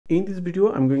In this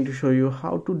video I'm going to show you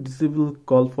how to disable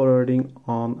call forwarding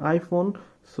on iPhone.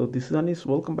 So this is Anis.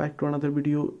 Welcome back to another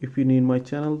video. If you're new in my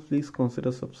channel, please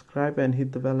consider subscribe and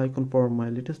hit the bell icon for my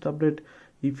latest update.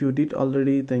 If you did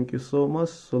already, thank you so much.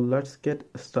 So let's get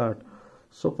started.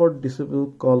 So for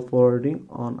disable call forwarding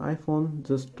on iPhone,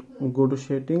 just go to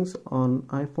settings on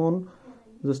iPhone,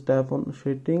 just tap on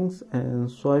settings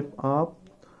and swipe up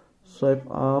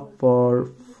for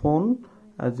phone.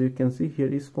 As you can see,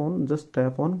 here is phone. Just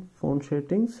tap on phone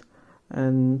settings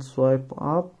and swipe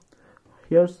up.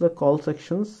 Here's the call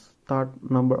sections. Third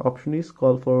number option is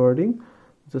call forwarding.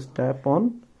 Just tap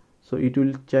on, so it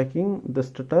will checking the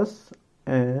status,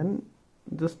 and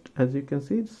just as you can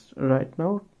see, right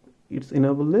now it's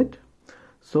enabled it.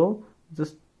 So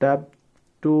just tap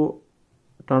to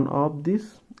turn off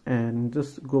this and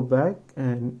just go back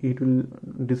and it will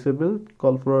disable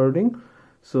call forwarding.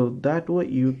 So that way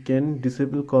you can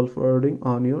disable call forwarding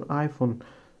on your iPhone.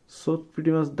 So pretty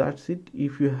much that's it.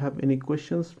 If you have any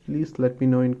questions, please let me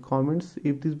know in comments.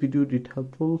 If this video did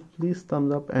helpful, please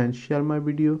thumbs up and share my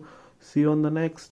video. See you on the next.